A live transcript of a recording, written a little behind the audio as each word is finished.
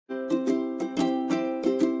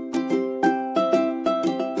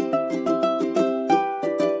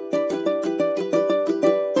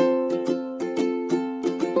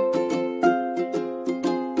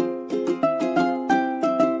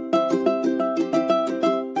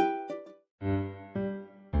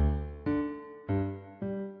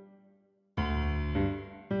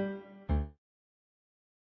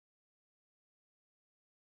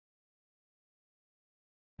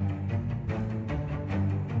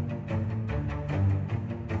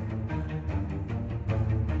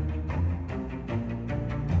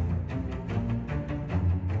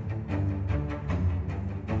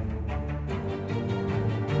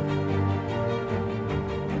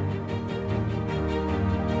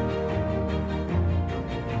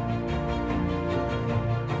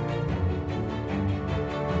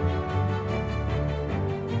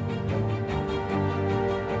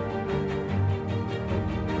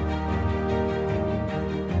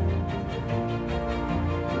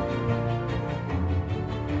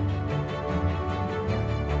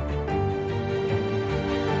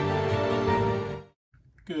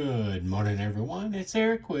morning, everyone. It's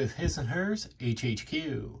Eric with His and Hers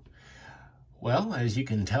HHQ. Well, as you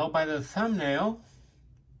can tell by the thumbnail,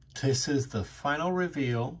 this is the final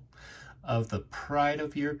reveal of the Pride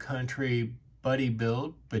of Your Country buddy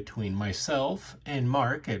build between myself and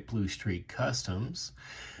Marc at Blue Street Customs.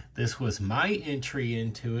 This was my entry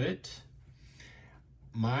into it.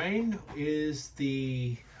 Mine is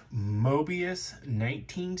the Moebius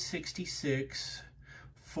 1966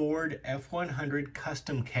 Ford F100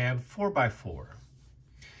 Custom Cab 4x4.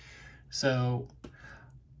 So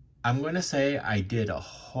I'm going to say I did a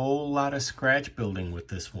whole lot of scratch building with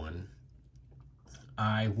this one.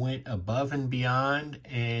 I went above and beyond,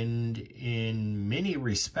 and in many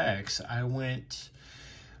respects I went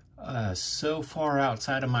so far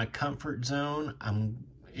outside of my comfort zone.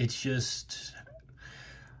 It's just,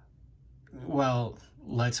 well,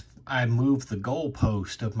 I moved the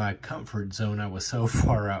goalpost of my comfort zone. I was so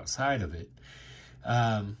far outside of it.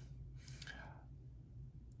 I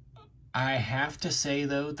have to say,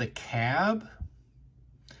 though, the cab,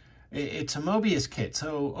 it's a Moebius kit.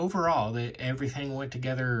 So overall, everything went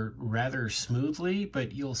together rather smoothly,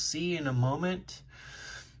 but you'll see in a moment,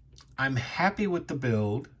 I'm happy with the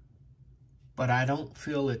build, but I don't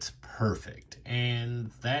feel it's perfect.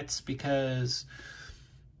 And that's because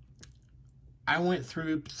I went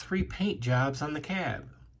through 3 paint jobs on the cab.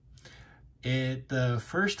 The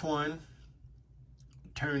first one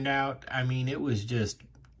turned out, I mean, it was just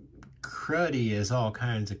cruddy as all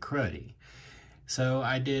kinds of cruddy. So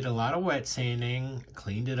I did a lot of wet sanding,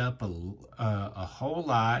 cleaned it up a whole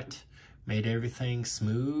lot, made everything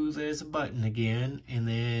smooth as a button again, and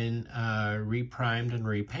then reprimed and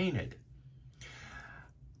repainted.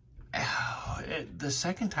 The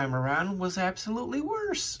second time around was absolutely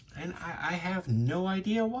worse, and I have no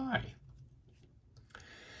idea why.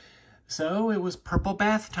 So it was purple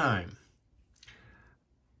bath time,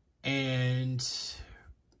 and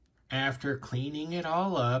after cleaning it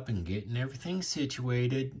all up and getting everything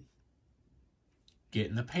situated,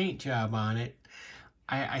 getting the paint job on it,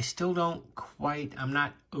 I still don't quite, I'm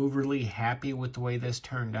not overly happy with the way this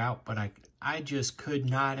turned out, but I just could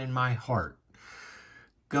not in my heart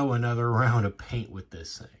go another round of paint with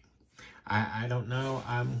this thing. I don't know.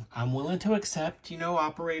 I'm willing to accept,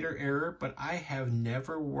 operator error, but I have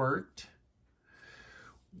never worked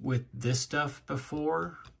with this stuff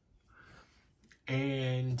before,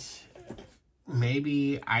 and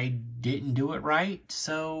maybe I didn't do it right,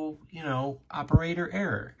 so, operator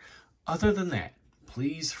error. Other than that,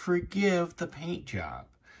 please forgive the paint job,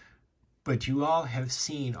 but you all have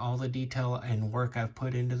seen all the detail and work I've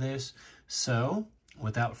put into this, so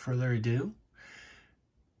without further ado,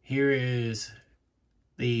 here is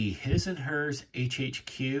the His and Hers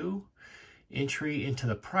HHQ entry into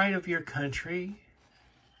the Pride of Your Country,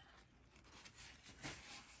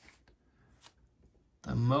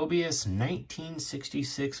 the Moebius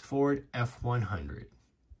 1966 Ford F100.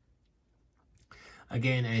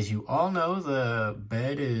 Again, as you all know, the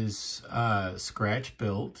bed is scratch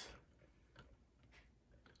built.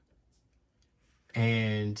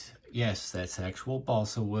 And yes, that's actual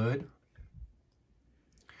balsa wood.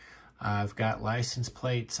 I've got license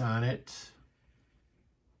plates on it.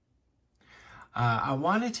 I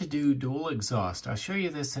wanted to do dual exhaust. I'll show you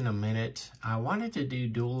this in a minute. I wanted to do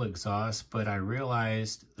dual exhaust, but I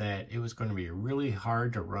realized that it was going to be really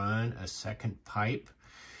hard to run a second pipe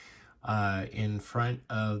in front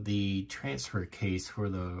of the transfer case for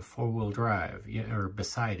the 4-wheel drive, or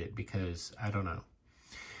beside it, because I don't know.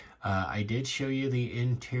 I did show you the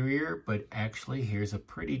interior, but actually here's a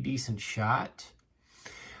pretty decent shot.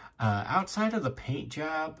 Outside of the paint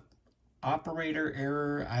job, operator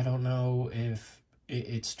error, I don't know if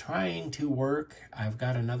it's trying to work. I've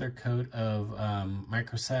got another coat of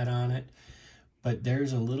microsat on it, but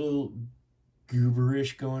there's a little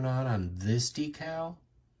gooberish going on this decal.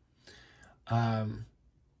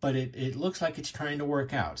 But it looks like it's trying to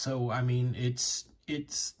work out. So, I mean, it's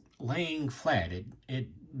laying flat. It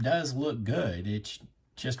does look good. It's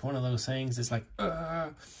just one of those things. It's like,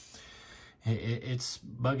 it's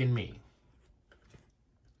bugging me.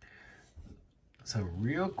 So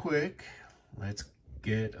real quick, let's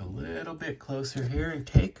get a little bit closer here and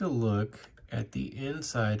take a look at the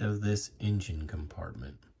inside of this engine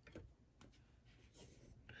compartment.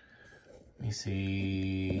 Let me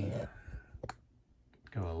see.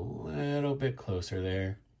 Go a little bit closer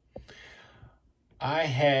there. I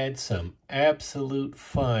had some absolute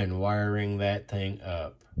fun wiring that thing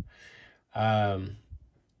up.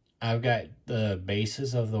 I've got the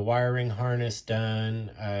bases of the wiring harness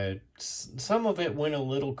done. Some of it went a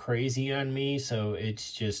little crazy on me, so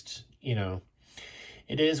it's just,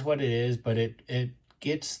 it is what it is, but it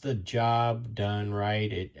gets the job done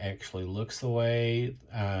right. It actually looks the way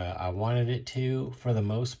I wanted it to for the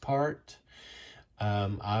most part.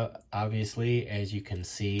 Obviously, as you can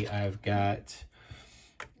see, I've got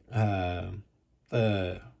the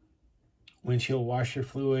windshield washer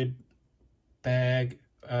fluid bag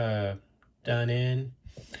done in.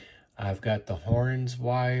 I've got the horns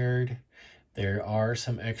wired. There are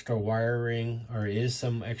some extra wiring, or is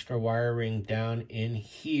some extra wiring down in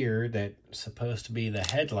here that's supposed to be the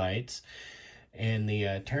headlights and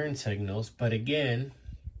the turn signals. But again,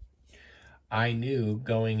 I knew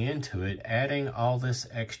going into it, adding all this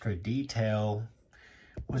extra detail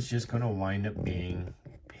was just going to wind up being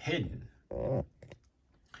hidden.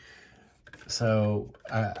 So,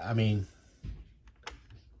 I mean,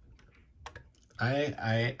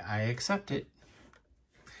 I accept it.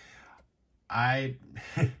 I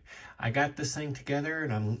got this thing together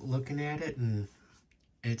and I'm looking at it and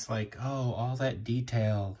it's like, oh, all that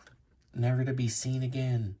detail, never to be seen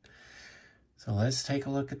again. So let's take a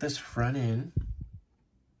look at this front end.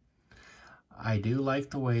 I do like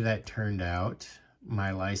the way that turned out.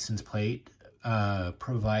 My license plate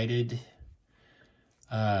provided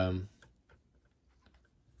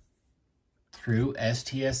through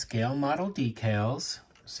STS scale model decals.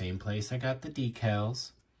 Same place I got the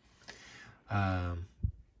decals.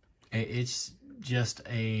 It's just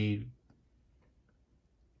a,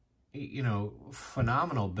 you know,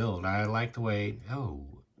 phenomenal build. I like the way, oh,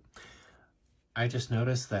 I just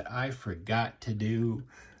noticed that I forgot to do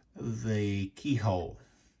the keyhole.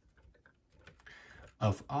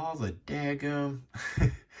 Of all the daggum.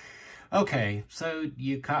 Okay, so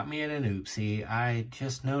you caught me at an oopsie. I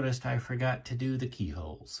just noticed I forgot to do the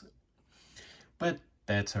keyholes. But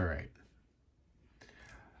that's all right.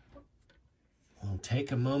 I'll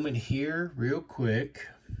take a moment here real quick.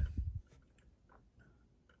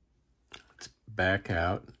 Let's back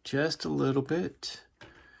out just a little bit.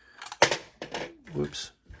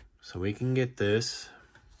 Whoops. So we can get this,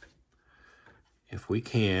 if we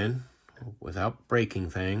can, without breaking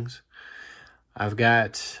things. I've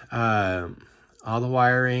got all the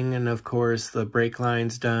wiring and, of course, the brake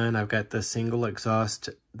lines done. I've got the single exhaust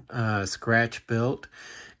scratch built.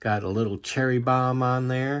 Got a little cherry bomb on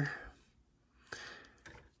there.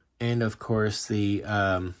 And, of course, the,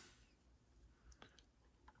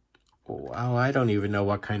 oh, I don't even know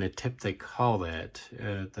what kind of tip they call that.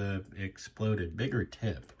 The exploded bigger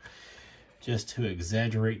tip. Just to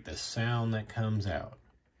exaggerate the sound that comes out.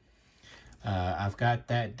 I've got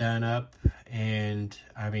that done up, and,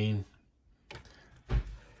 I mean,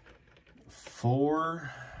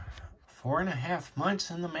 4.5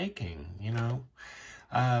 months in the making, you know.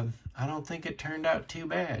 I don't think it turned out too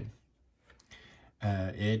bad.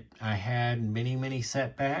 I had many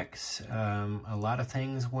setbacks. A lot of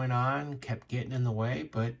things went on, kept getting in the way,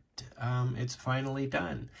 but it's finally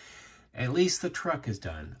done. At least the truck is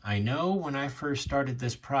done. I know when I first started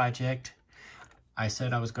this project, I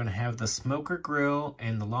said I was going to have the smoker grill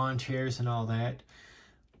and the lawn chairs and all that.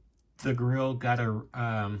 The grill got a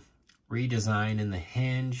redesign in the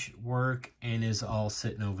hinge work and is all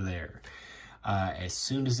sitting over there. As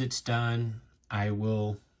soon as it's done, I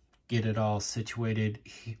will get it all situated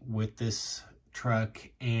with this truck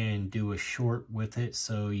and do a short with it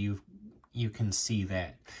so you can see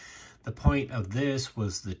that. The point of this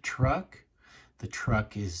was the truck. The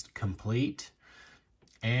truck is complete,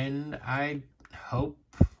 and I hope,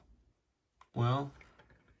 well,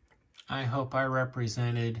 I hope I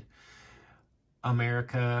represented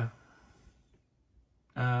America,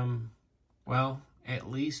 well, at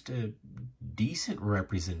least a decent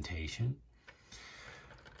representation.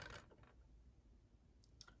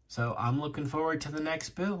 So I'm looking forward to the next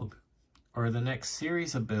build, or the next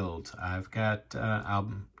series of builds. I've got,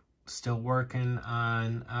 I'm still working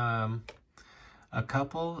on a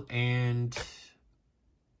couple, and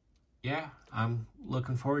yeah, I'm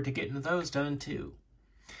looking forward to getting those done too.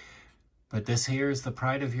 But this here is the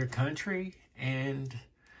pride of your country, and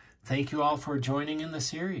thank you all for joining in the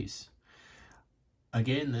series.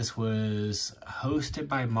 Again, this was hosted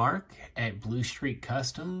by Mark at Blue Streak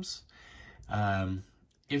Customs.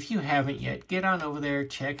 If you haven't yet, get on over there,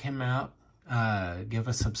 check him out, give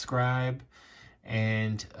a subscribe,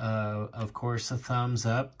 and of course a thumbs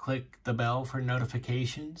up. Click the bell for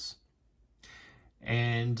notifications.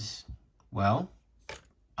 And, well,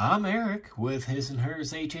 I'm Eric with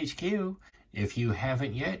His&Hers HHQ. If you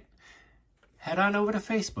haven't yet, head on over to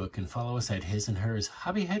Facebook and follow us at His&Hers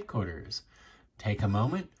Hobby Headquarters. Take a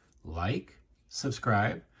moment, like,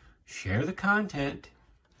 subscribe, share the content,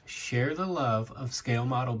 share the love of scale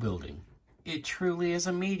model building. It truly is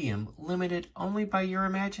a medium limited only by your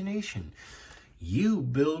imagination. You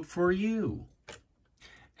build for you.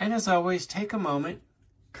 And as always, take a moment,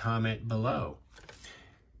 comment below.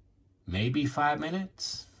 Maybe 5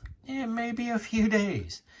 minutes, maybe a few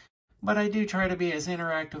days. But I do try to be as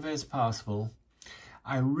interactive as possible.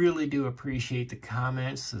 I really do appreciate the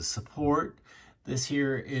comments, the support. This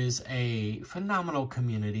here is a phenomenal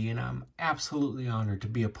community, and I'm absolutely honored to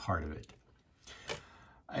be a part of it.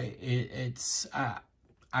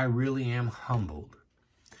 I really am humbled.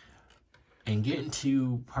 And getting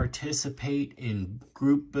to participate in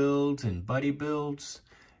group builds and buddy builds,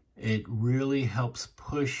 it really helps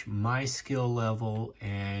push my skill level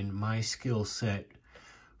and my skill set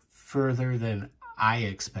further than I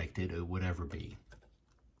expected it would ever be.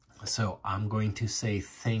 So I'm going to say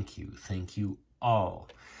thank you all.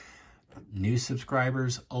 New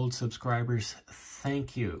subscribers, old subscribers,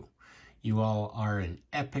 thank you. You all are an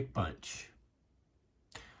epic bunch.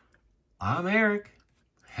 I'm Eric.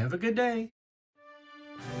 Have a good day.